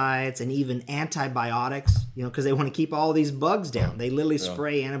 pesticides, and even antibiotics, because they want to keep all these bugs down. They literally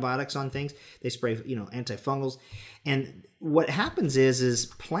spray antibiotics on things. They spray, antifungals. And what happens is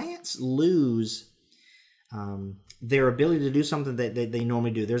plants lose their ability to do something that they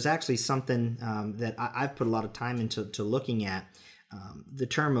normally do. There's actually something that I've put a lot of time into looking at, the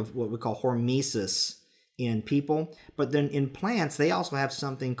term of what we call hormesis in people. But then in plants, they also have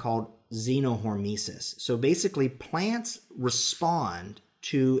something called xenohormesis. So basically, plants respond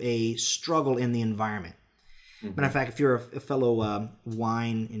to a struggle in the environment. Matter of fact, if you're a fellow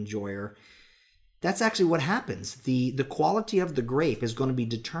wine enjoyer, that's actually what happens. The quality of the grape is going to be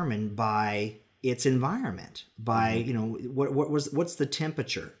determined by its environment, by what's the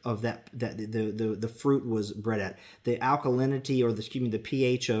temperature of that the fruit was bred at, the alkalinity or the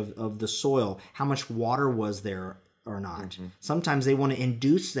pH of the soil, how much water was there or not. Sometimes they want to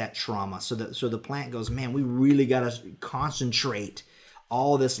induce that trauma so the plant goes, man, we really got to concentrate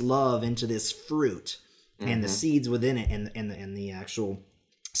all this love into this fruit and the seeds within it and the actual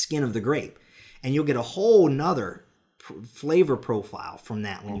skin of the grape, and you'll get a whole nother flavor profile from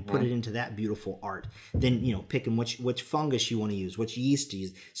that when you put it into that beautiful art. Then picking which fungus you want to use, which yeast to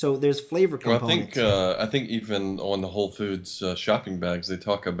use. So there's flavor components. Well, I think even on the Whole Foods shopping bags, they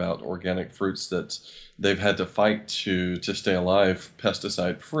talk about organic fruits that they've had to fight to stay alive,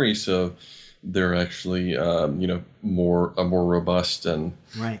 pesticide free. So they're actually a more robust and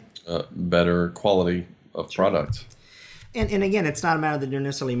better quality of product. And again, it's not a matter that they're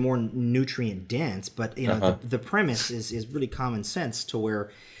necessarily more nutrient dense, but the premise is really common sense to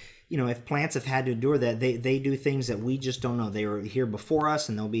where, if plants have had to endure that, they do things that we just don't know. They were here before us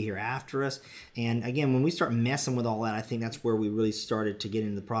and they'll be here after us. And again, when we start messing with all that, I think that's where we really started to get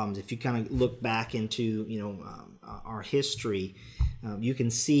into the problems. If you kind of look back into our history, you can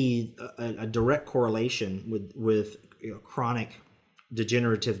see a direct correlation with chronic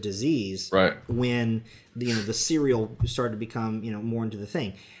degenerative disease when the cereal started to become more into the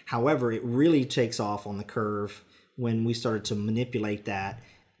thing. However, it really takes off on the curve when we started to manipulate that,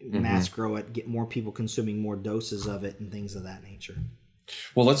 mass grow it, get more people consuming more doses of it and things of that nature.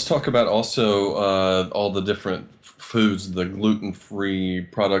 Well, let's talk about also all the different foods, the gluten-free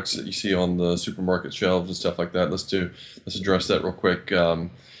products that you see on the supermarket shelves and stuff like that. Let's address that real quick. A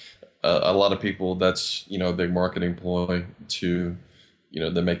lot of people, that's a big marketing ploy to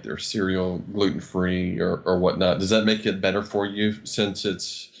they make their cereal gluten-free or whatnot. Does that make it better for you since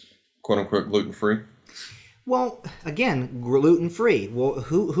it's quote-unquote gluten-free? Well, again, gluten-free. Well,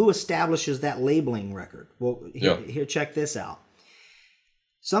 who establishes that labeling record? Well, here, check this out.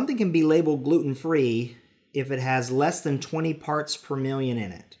 Something can be labeled gluten-free if it has less than 20 parts per million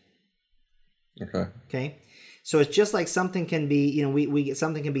in it. Okay? So it's just like something can be, we get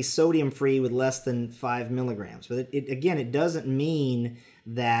something can be sodium free with less than 5 milligrams. But it doesn't mean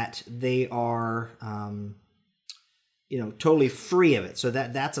that they are, totally free of it. So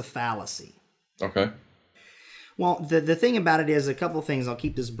that's a fallacy. Okay. Well, the thing about it is a couple of things. I'll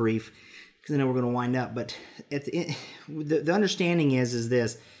keep this brief because I know we're going to wind up. But the understanding is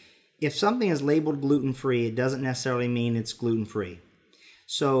this: if something is labeled gluten-free, it doesn't necessarily mean it's gluten-free.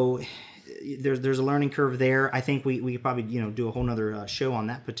 So there's a learning curve there. I think we could probably do a whole nother show on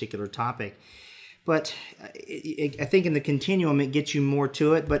that particular topic. But I think in the continuum it gets you more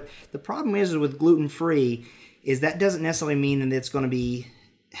to it. But the problem is with gluten-free is that doesn't necessarily mean that it's going to be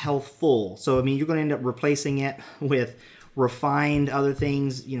healthful. So I mean, you're going to end up replacing it with refined other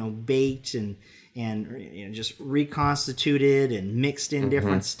things, baked and just reconstituted and mixed in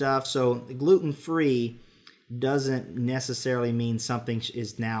different stuff. So gluten-free doesn't necessarily mean something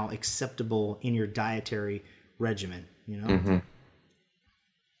is now acceptable in your dietary regimen.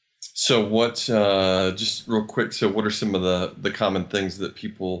 So what, just real quick, so what are some of the common things that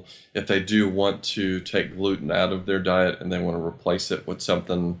people, if they do want to take gluten out of their diet and they want to replace it with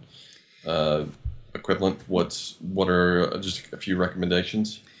something equivalent, what are just a few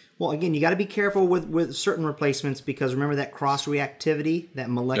recommendations? Well, again, you got to be careful with certain replacements because remember that cross-reactivity, that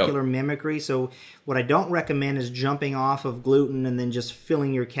molecular mimicry. So what I don't recommend is jumping off of gluten and then just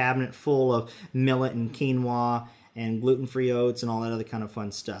filling your cabinet full of millet and quinoa and gluten-free oats and all that other kind of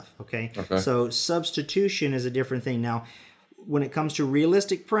fun stuff, okay? So substitution is a different thing. Now, when it comes to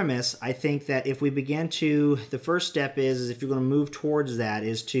realistic premise, I think that if we begin to, the first step is if you're going to move towards that,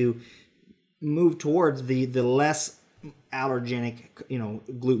 is to move towards the less allergenic,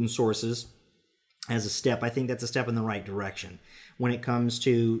 gluten sources as a step. I think that's a step in the right direction. When it comes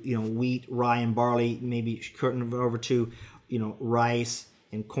to, wheat, rye, and barley, maybe curtain over to, rice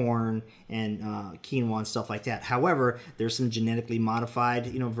and corn and quinoa and stuff like that. However, there's some genetically modified,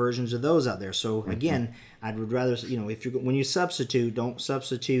 versions of those out there. So again, I would rather, when you substitute, don't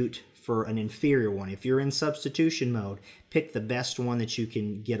substitute for an inferior one. If you're in substitution mode, pick the best one that you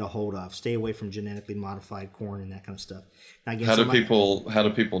can get a hold of. Stay away from genetically modified corn and that kind of stuff. Now, again, how do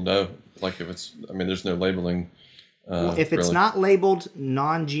people know? Like if it's, there's no labeling. Well, if it's not labeled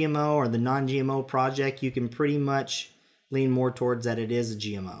non-GMO or the non-GMO project, you can pretty much lean more towards that it is a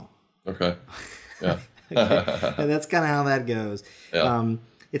GMO. Okay. Yeah. And that's kind of how that goes. Yeah.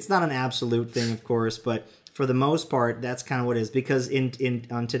 It's not an absolute thing, of course, but for the most part, that's kind of what it is. Because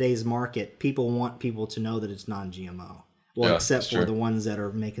on today's market, people want people to know that it's non-GMO. Well, except for the ones that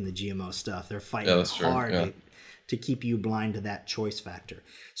are making the GMO stuff. They're fighting hard to keep you blind to that choice factor.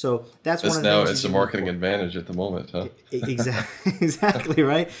 So that's one of the things. It's a marketing advantage at the moment, huh? Exactly,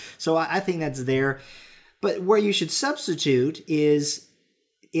 right? So I think that's there. But where you should substitute is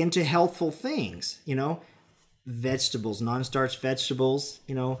into healthful things, vegetables, non-starch vegetables,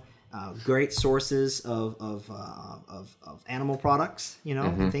 great sources of animal products,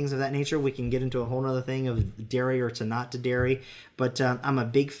 things of that nature. We can get into a whole other thing of dairy or to not to dairy. But I'm a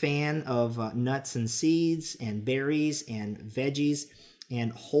big fan of nuts and seeds and berries and veggies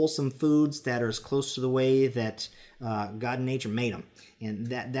and wholesome foods that are as close to the way that God and nature made them. And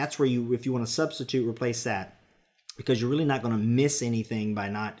that's where if you want to substitute, replace that, because you're really not going to miss anything by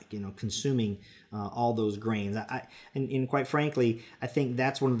not consuming all those grains. And quite frankly, I think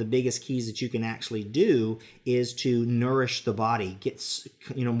that's one of the biggest keys that you can actually do is to nourish the body, get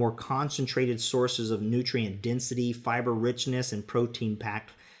more concentrated sources of nutrient density, fiber richness, and protein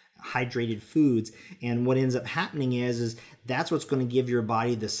packed hydrated foods. And what ends up happening is that's what's going to give your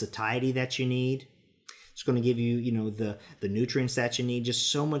body the satiety that you need. It's going to give you, the nutrients that you need,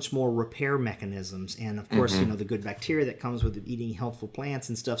 just so much more repair mechanisms. And of course, the good bacteria that comes with eating healthful plants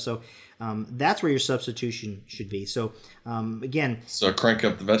and stuff. So that's where your substitution should be. So again. So crank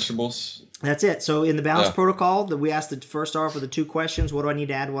up the vegetables. That's it. So in the balance protocol that we asked the first hour for the two questions, what do I need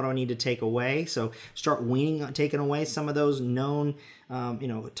to add? What do I need to take away? So start taking away some of those known,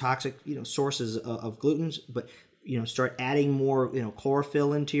 toxic, sources of gluten, but start adding more,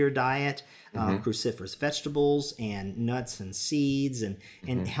 chlorophyll into your diet, cruciferous vegetables and nuts and seeds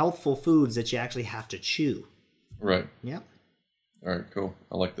and healthful foods that you actually have to chew. Right. Yep. All right, cool.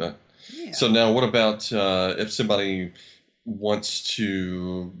 I like that. Yeah. So now what about if somebody wants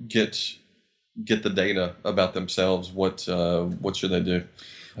to get the data about themselves, what should they do?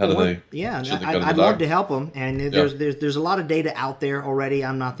 How do they? Yeah, I'd love to help them. And there's a lot of data out there already.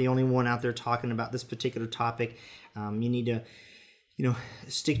 I'm not the only one out there talking about this particular topic. You need to,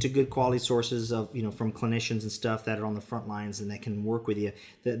 stick to good quality sources of, from clinicians and stuff that are on the front lines and that can work with you.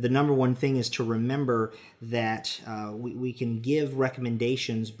 The number one thing is to remember that we can give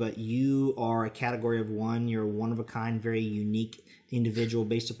recommendations, but you are a category of one. You're a one of a kind, very unique individual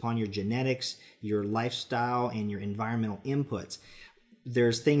based upon your genetics, your lifestyle, and your environmental inputs.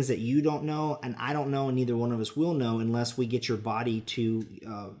 there's things that you don't know and I don't know and neither one of us will know unless we get your body to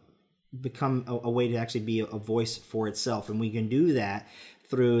become a way to actually be a voice for itself. And we can do that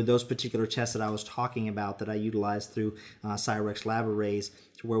through those particular tests that I was talking about that I utilized through Cyrex Lab Arrays,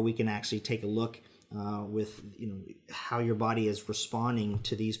 to where we can actually take a look with how your body is responding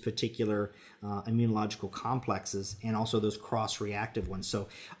to these particular immunological complexes, and also those cross-reactive ones. So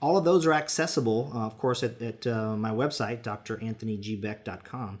all of those are accessible, of course, at my website,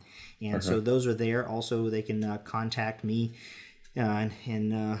 dranthonygbeck.com. And so those are there. Also, they can contact me and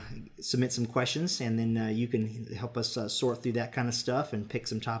submit some questions, and then you can help us sort through that kind of stuff and pick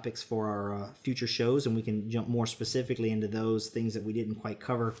some topics for our future shows, and we can jump more specifically into those things that we didn't quite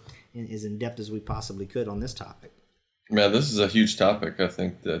cover as in depth as we possibly could on this topic. Man, this is a huge topic. I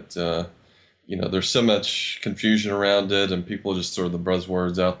think that there's so much confusion around it, and people just throw the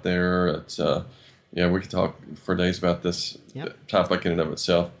buzzwords out there. It's we could talk for days about this topic in and of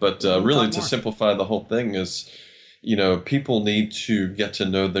itself, but really to simplify the whole thing is, people need to get to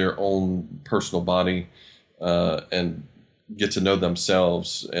know their own personal body and get to know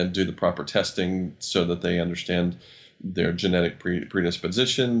themselves and do the proper testing so that they understand their genetic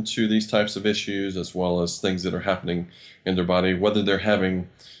predisposition to these types of issues, as well as things that are happening in their body, whether they're having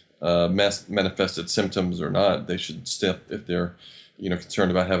manifested symptoms or not. They should still, if they're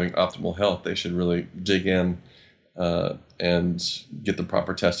concerned about having optimal health, they should really dig in and get the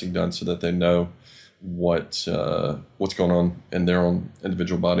proper testing done so that they know what's going on in their own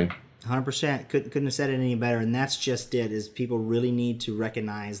individual body. 100%. Couldn't have said it any better. And that's just it, is people really need to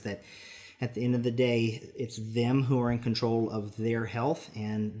recognize that at the end of the day, it's them who are in control of their health,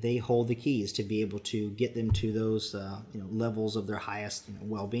 and they hold the keys to be able to get them to those levels of their highest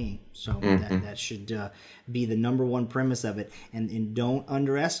well-being. So that should be the number one premise of it. And don't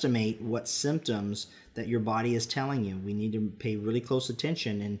underestimate what symptoms that your body is telling you. We need to pay really close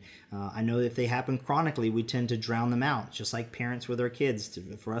attention. And I know that if they happen chronically, we tend to drown them out, just like parents with their kids,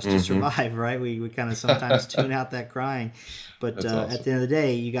 for us to survive, right? We kind of sometimes tune out that crying. But awesome. At the end of the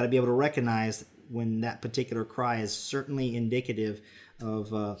day, you got to be able to recognize when that particular cry is certainly indicative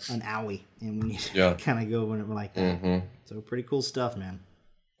of an owie. And we need to kind of go when we're like that. So pretty cool stuff, man.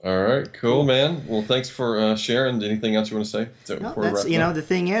 All right, cool, man. Well, thanks for sharing. Anything else you want to say? The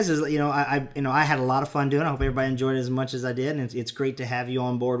thing is I had a lot of fun doing it. I hope everybody enjoyed it as much as I did, and it's great to have you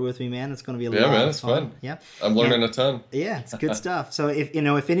on board with me, man. It's going to be a lot of fun. Yeah, man, it's fun. Yeah, I'm learning a ton. Yeah, it's good stuff. So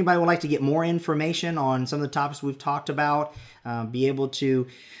if anybody would like to get more information on some of the topics we've talked about, be able to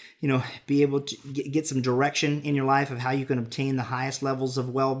get some direction in your life of how you can obtain the highest levels of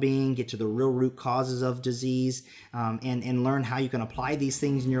well-being, get to the real root causes of disease, and learn how you can apply these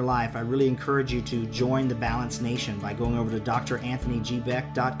things in your life, I really encourage you to join the Balance Nation by going over to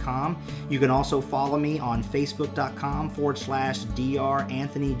dranthonygbeck.com. You can also follow me on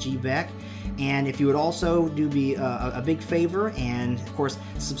facebook.com/dranthonygbeck. And if you would also do me a big favor, and of course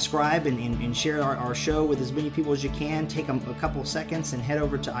subscribe and share our show with as many people as you can, take a couple seconds and head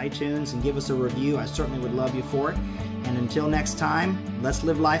over to iTunes and give us a review. I certainly would love you for it. And until next time, let's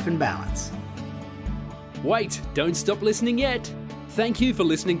live life in balance. Wait, don't stop listening yet. Thank you for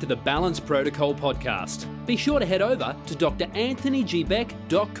listening to the Balance Protocol podcast. Be sure to head over to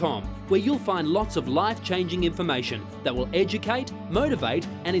dranthonygbeck.com, where you'll find lots of life-changing information that will educate, motivate,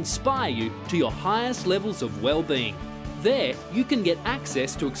 and inspire you to your highest levels of well-being. There, you can get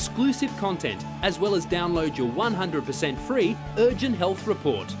access to exclusive content, as well as download your 100% free Urgent Health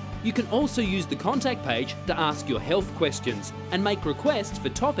Report. You can also use the contact page to ask your health questions and make requests for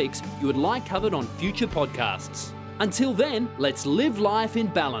topics you would like covered on future podcasts. Until then, let's live life in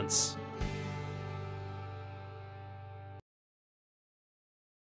balance.